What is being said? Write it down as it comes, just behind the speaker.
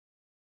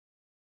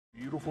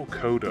Beautiful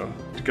coda,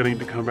 getting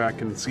to come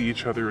back and see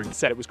each other.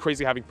 Said it was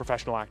crazy having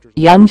professional actors.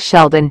 Young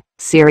Sheldon,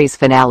 series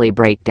finale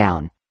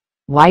breakdown.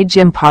 Why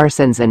Jim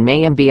Parsons and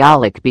Mayim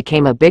Bialik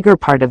became a bigger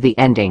part of the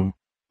ending.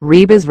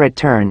 Reba's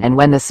return and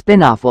when the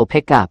spin-off will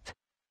pick up.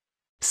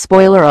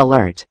 Spoiler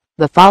alert,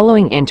 the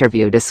following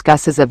interview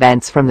discusses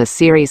events from the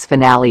series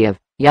finale of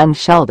Young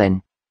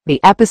Sheldon,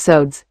 the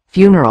episodes,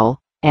 Funeral,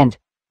 and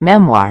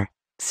Memoir,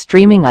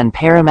 streaming on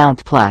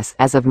Paramount Plus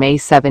as of May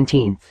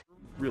 17th.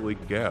 Really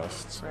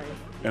guests. Right.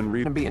 And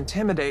And be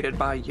intimidated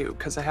by you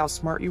because of how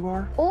smart you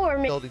are.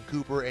 Or Sheldon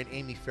Cooper and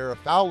Amy Farrah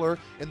Fowler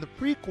in the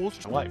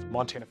prequels. Life,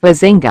 Montana.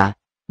 Bazinga!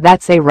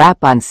 That's a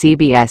wrap on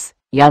CBS,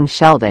 Young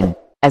Sheldon,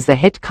 as the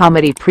hit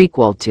comedy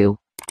prequel to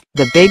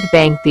The Big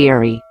Bang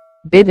Theory,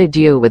 bid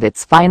adieu with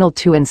its final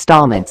 2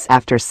 installments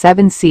after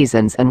 7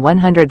 seasons and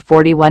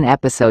 141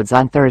 episodes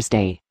on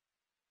Thursday.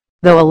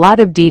 Though a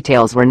lot of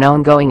details were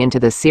known going into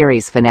the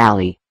series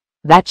finale,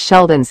 that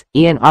Sheldon's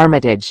Iain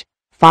Armitage,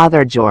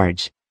 Father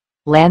George,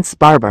 Lance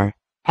Barber,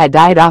 had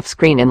died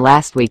off-screen in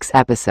last week's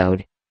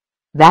episode.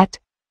 That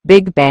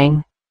Big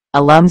Bang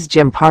alums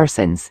Jim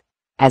Parsons,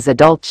 as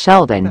adult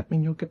Sheldon. That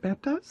mean you'll get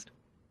baptized?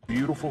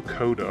 beautiful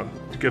coda,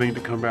 getting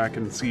to come back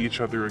and see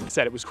each other.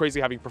 Said it was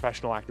crazy having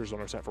professional actors on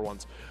our set for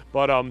once.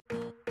 But And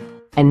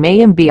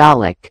Mayim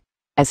Bialik,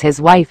 as his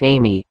wife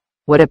Amy,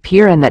 would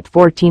appear and that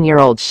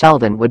 14-year-old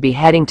Sheldon would be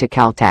heading to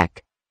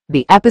Caltech.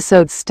 The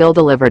episode still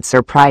delivered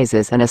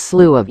surprises and a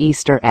slew of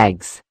Easter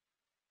eggs.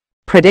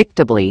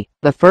 Predictably,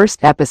 the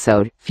first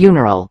episode,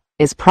 Funeral,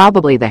 is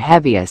probably the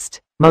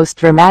heaviest, most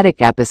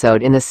dramatic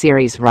episode in the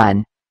series'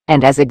 run,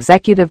 and as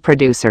executive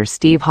producer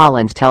Steve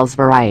Holland tells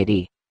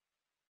Variety,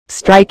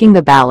 striking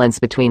the balance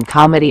between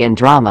comedy and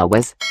drama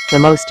was the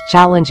most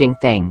challenging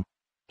thing.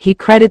 He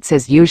credits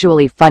his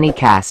usually funny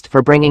cast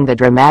for bringing the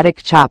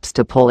dramatic chops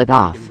to pull it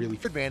off. Really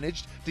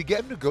advantaged to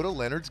get him to go to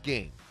Leonard's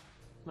game.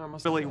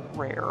 Really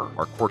rare.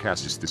 Our core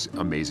cast is this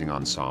amazing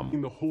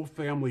ensemble. The whole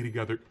family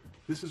together.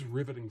 This is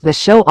riveting. The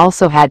show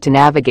also had to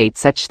navigate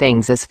such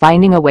things as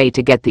finding a way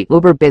to get the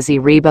uber-busy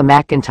Reba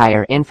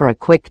McEntire in for a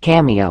quick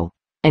cameo,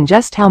 and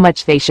just how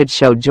much they should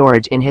show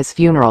George in his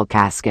funeral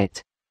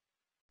casket.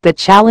 The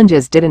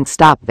challenges didn't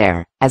stop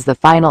there, as the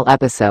final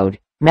episode,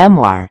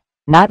 Memoir,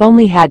 not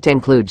only had to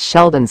include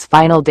Sheldon's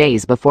final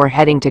days before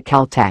heading to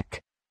Caltech,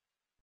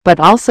 but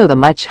also the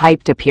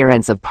much-hyped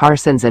appearance of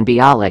Parsons and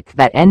Bialik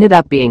that ended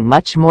up being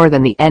much more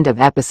than the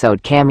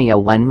end-of-episode cameo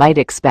one might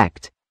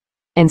expect.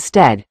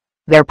 Instead,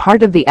 their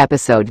part of the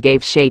episode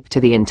gave shape to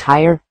the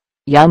entire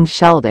Young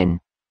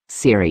Sheldon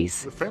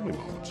series. The family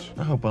moments.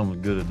 I hope I'm as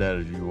good at that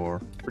as you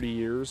are. 30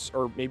 years,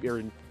 or maybe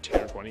in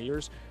 10 or 20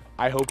 years,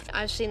 I hope.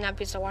 I've seen that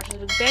piece of watching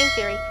The Big Bang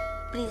Theory,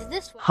 but he's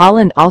this one.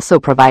 Holland also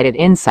provided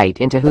insight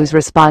into who's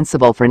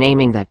responsible for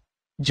naming the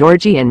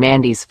Georgie and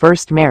Mandy's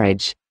First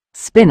Marriage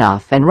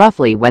spin-off and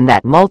roughly when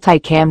that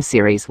multi-cam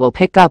series will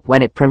pick up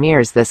when it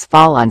premieres this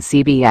fall on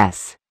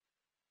CBS.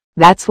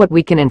 That's what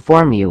we can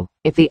inform you.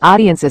 If the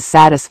audience is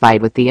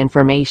satisfied with the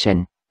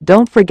information,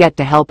 don't forget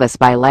to help us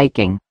by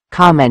liking,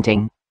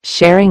 commenting,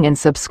 sharing and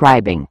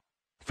subscribing.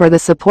 For the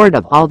support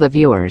of all the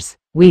viewers,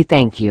 we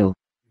thank you.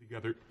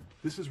 Together.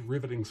 This is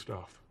riveting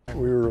stuff.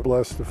 We were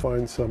blessed to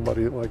find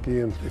somebody like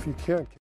Iain. If you can't